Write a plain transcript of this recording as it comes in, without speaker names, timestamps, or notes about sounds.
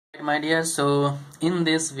My dear, so in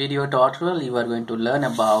this video tutorial you are going to learn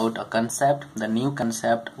about a concept, the new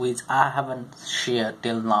concept which I haven't shared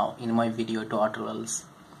till now in my video tutorials.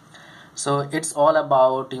 So it's all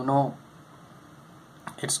about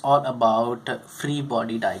free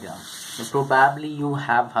body diagram. So probably you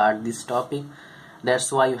have heard this topic,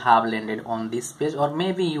 that's why you have landed on this page, or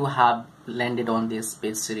maybe you have landed on this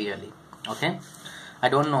page really. Okay, I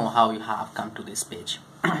don't know how you have come to this page.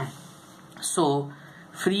 So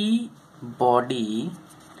free body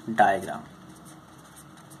diagram,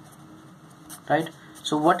 right?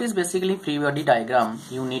 So what is basically free body diagram,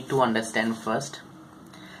 you need to understand first.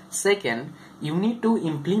 Second, you need to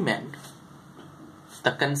implement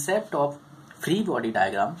the concept of free body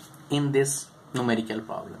diagram in this numerical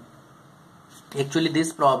problem. Actually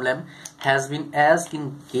this problem has been asked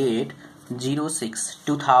in GATE 06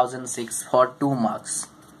 2006 for 2 marks.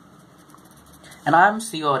 And I am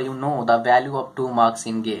sure you know the value of 2 marks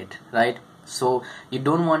in GATE, right? So you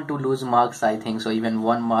don't want to lose marks, I think so, even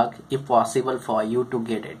 1 mark if possible for you to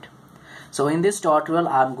get it. So in this tutorial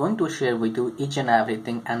I am going to share with you each and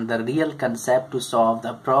everything and the real concept to solve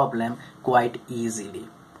the problem quite easily.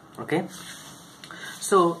 Okay,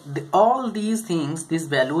 so all these things, these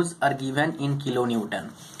values are given in kilonewton.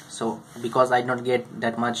 So because I don't get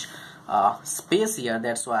that much space here,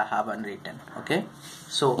 that's why I haven't written. Okay,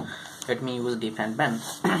 so let me use different pen.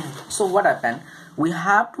 So what happened, we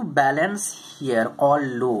have to balance here all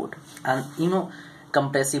load, and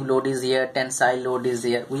compressive load is here, tensile load is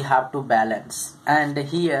here, we have to balance. And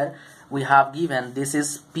here we have given, this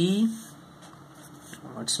is P,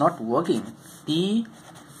 it's not working, P,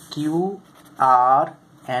 Q, R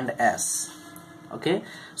and S. Okay,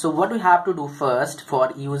 so what we have to do first,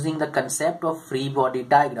 for using the concept of free body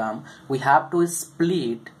diagram, we have to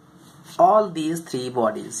split all these 3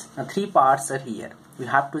 bodies. Now 3 parts are here, we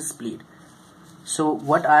have to split. So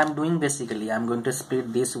what I am doing, basically I am going to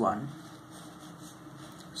split this one.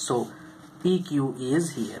 So PQ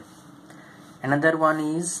is here, another one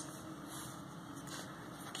is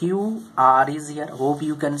QR is here. Hope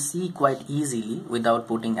you can see quite easily without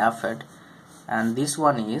putting effort. And this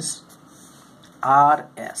one is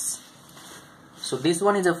RS. So this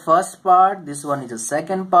one is the first part, this one is the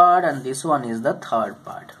second part, and this one is the third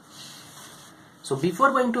part. So before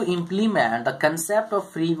going to implement the concept of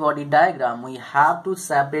free body diagram, we have to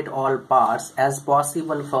separate all parts as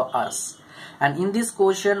possible for us. And in this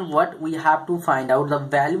question, what we have to find out, the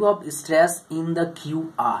value of stress in the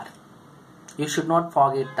QR. You should not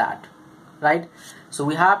forget that, right? So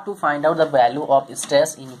we have to find out the value of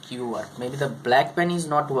stress in QR. Maybe the black pen is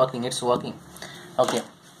not working, it's working. Okay,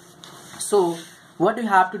 so what we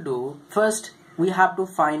have to do, first we have to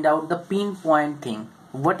find out the pinpointing.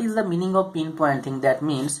 What is the meaning of pinpointing? That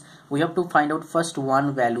means we have to find out first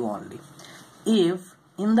one value only. If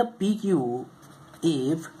in the PQ,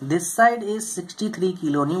 if this side is 63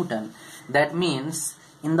 kilonewton, that means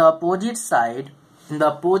in the opposite side, in the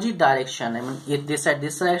opposite direction, I mean if this side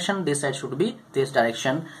this direction, this side should be this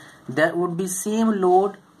direction, there would be same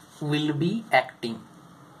load will be acting.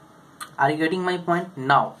 Are you getting my point?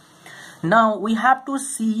 Now we have to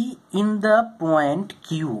see in the point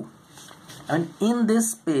Q, and in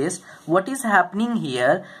this space what is happening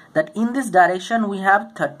here, that in this direction we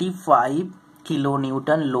have 35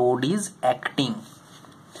 kilonewton load is acting.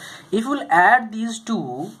 If we'll add these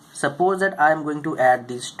two, suppose that I am going to add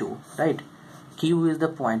these two, right? Q is the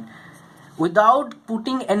point. Without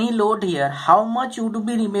putting any load here, how much would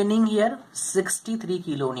be remaining here? 63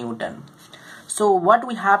 kilonewton. So what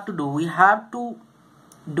we have to do, we have to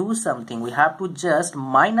do something, we have to just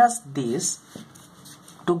minus this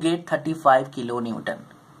to get 35 kilonewton.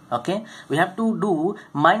 Okay, we have to do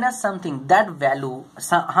minus something, that value,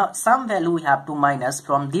 some value we have to minus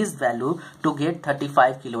from this value to get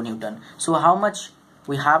 35 kilonewton. So how much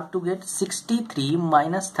we have to get? 63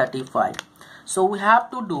 minus 35. So we have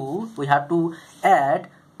to do, we have to add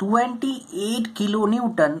 28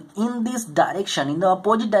 kilonewton in this direction, in the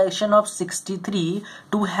opposite direction of 63,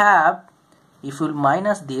 to have, if you will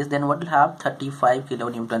minus this, then what will have? 35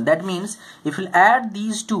 kilonewton. That means if you will add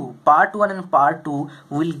these two, part 1 and part 2,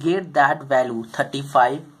 we will get that value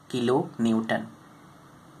 35 kilonewton.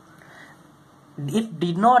 If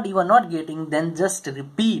you are not getting, then just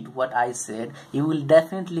repeat what I said, you will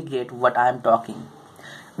definitely get what I am talking.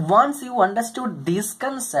 Once you understood this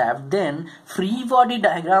concept, then free body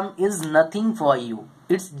diagram is nothing for you.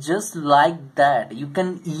 It's just like that. You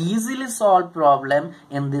can easily solve problem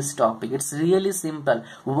in this topic. It's really simple.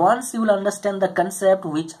 Once you will understand the concept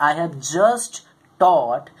which I have just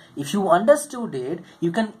taught, if you understood it,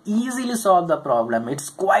 you can easily solve the problem. It's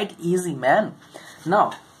quite easy, man.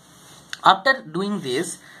 Now, after doing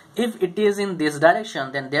this, if it is in this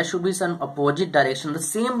direction, then there should be some opposite direction, the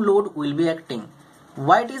same load will be acting.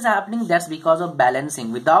 Why it is happening? That's because of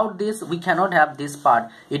balancing. Without this we cannot have this part.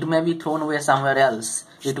 It may be thrown away somewhere else.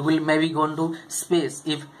 It will maybe go into space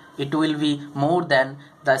if it will be more than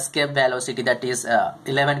the escape velocity, that is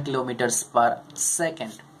 11 kilometers per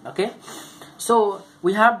second. Okay, so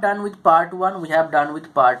we have done with part 1, we have done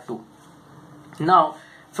with part 2. Now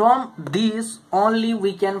from this only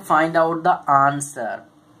we can find out the answer.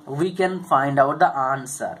 We can find out the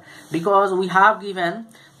answer because we have given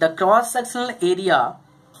the cross sectional area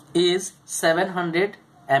is 700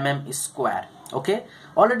 mm square. Okay,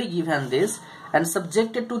 already given this and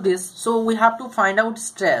subjected to this, so we have to find out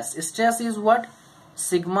stress. Stress is what?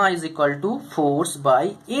 Sigma is equal to force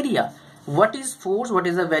by area. What is force? What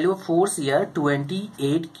is the value of force here?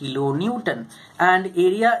 28 kilonewton, and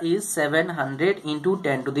area is 700 into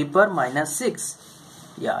 10 to the power minus 6.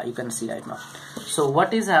 Yeah, you can see right now. So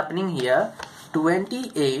what is happening here?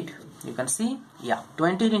 28, you can see, yeah,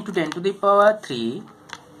 28 into 10 to the power 3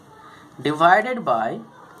 divided by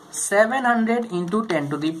 700 into 10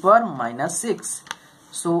 to the power minus 6.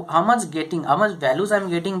 So how much values I am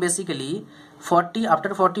getting? Basically 40,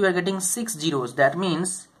 after 40 we are getting 6 zeros, that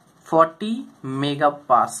means 40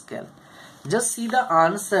 megapascal. Just see the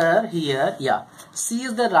answer here. Yeah, C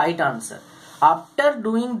is the right answer. After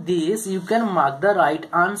doing this you can mark the right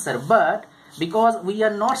answer, but because we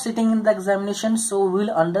are not sitting in the examination, so we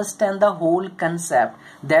will understand the whole concept.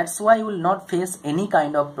 That's why you will not face any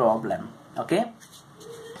kind of problem. Okay,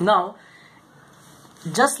 now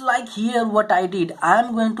just like here what I did, I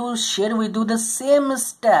am going to share with you the same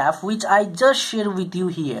step which I just shared with you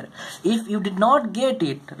here. If you did not get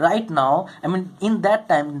it right now, I mean in that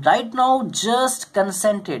time, right now just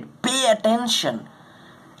concentrate, pay attention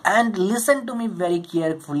and listen to me very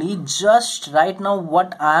carefully. Just right now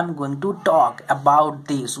what I am going to talk about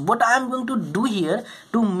this, what I am going to do here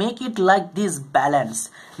to make it like this balance.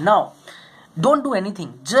 Now don't do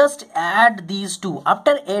anything, just add these two.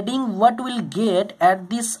 After adding, what we'll get at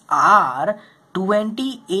this R,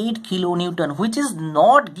 28 kilonewton, which is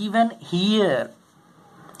not given here,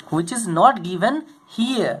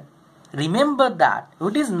 remember that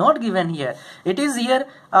it is not given here. It is here,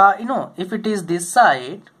 if it is this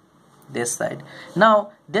side,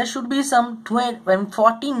 now there should be some 49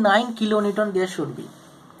 kilonewton there should be.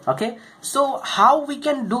 Okay, so how we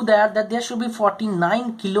can do that there should be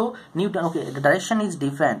 49 kilonewton. Okay, the direction is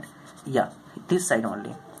different. Yeah, this side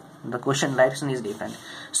only, the question direction is different.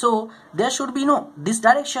 So there should be this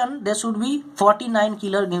direction, there should be 49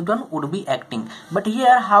 kilonewton would be acting, but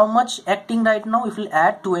here how much acting right now? If we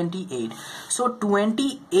add 28, so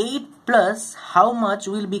 28 plus how much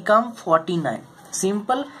will become 49?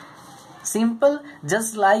 Simple,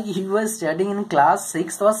 just like you were studying in class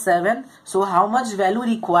 6 or 7. So how much value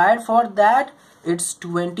required for that? It's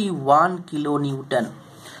 21 kilonewton.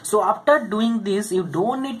 So after doing this, you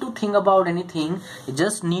don't need to think about anything, you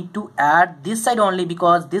just need to add this side only,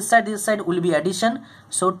 because this side will be addition.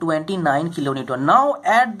 So 29 kilonewton. Now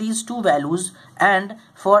add these two values, and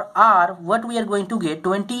for R what we are going to get?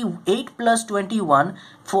 28 plus 21,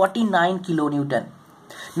 49 kilonewton.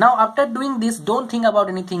 Now after doing this, don't think about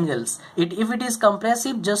anything else. If it is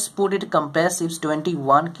compressive, just put it compressive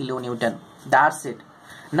 21 kilonewton. That's it.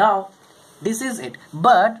 Now this is it.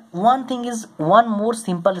 But one thing is, one more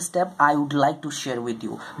simple step I would like to share with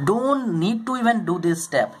you. Don't need to even do this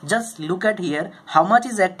step. Just look at here, how much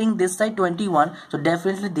is acting this side? 21. So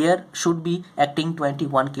definitely there should be acting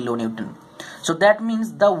 21 kilonewton. So that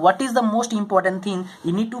means what is the most important thing?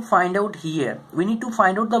 You need to find out here. We need to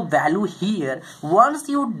find out the value here. Once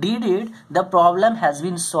you did it, the problem has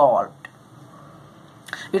been solved.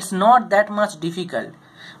 It's not that much difficult.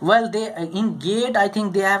 Well, they in GATE, I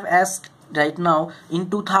think they have asked right now. In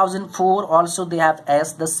 2004 also they have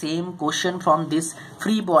asked the same question from this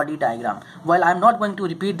free body diagram. Well, I'm not going to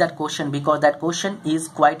repeat that question because that question is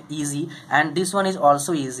quite easy, and this one is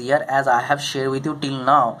also easier as I have shared with you till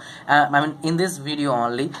now. I mean in this video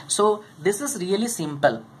only. So this is really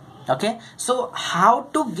simple. Okay, so how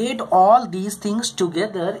to get all these things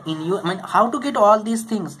together in you? I mean how to get all these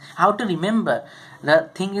things, how to remember? The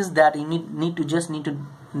thing is that you need to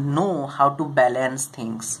know how to balance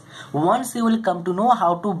things. Once you will come to know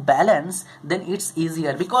how to balance, then it's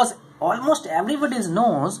easier, because almost everybody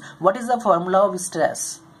knows what is the formula of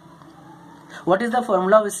stress, what is the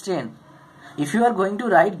formula of strain. If you are going to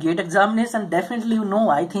write GATE examination, definitely you know,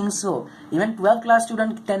 I think so. Even 12th class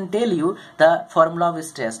student can tell you the formula of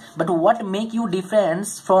stress. But what make you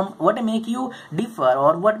difference from, what make you differ,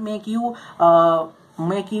 or what make you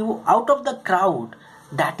out of the crowd?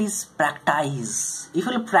 that is practice. If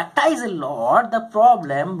you will practice a lot the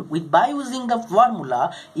problem by using the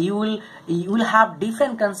formula, you will have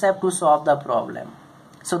different concept to solve the problem.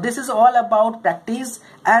 So this is all about practice,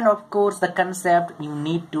 and of course the concept you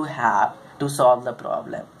need to have to solve the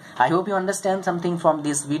problem. I hope you understand something from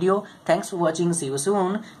this video. Thanks for watching. See you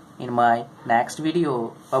soon in my next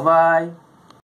video. Bye bye.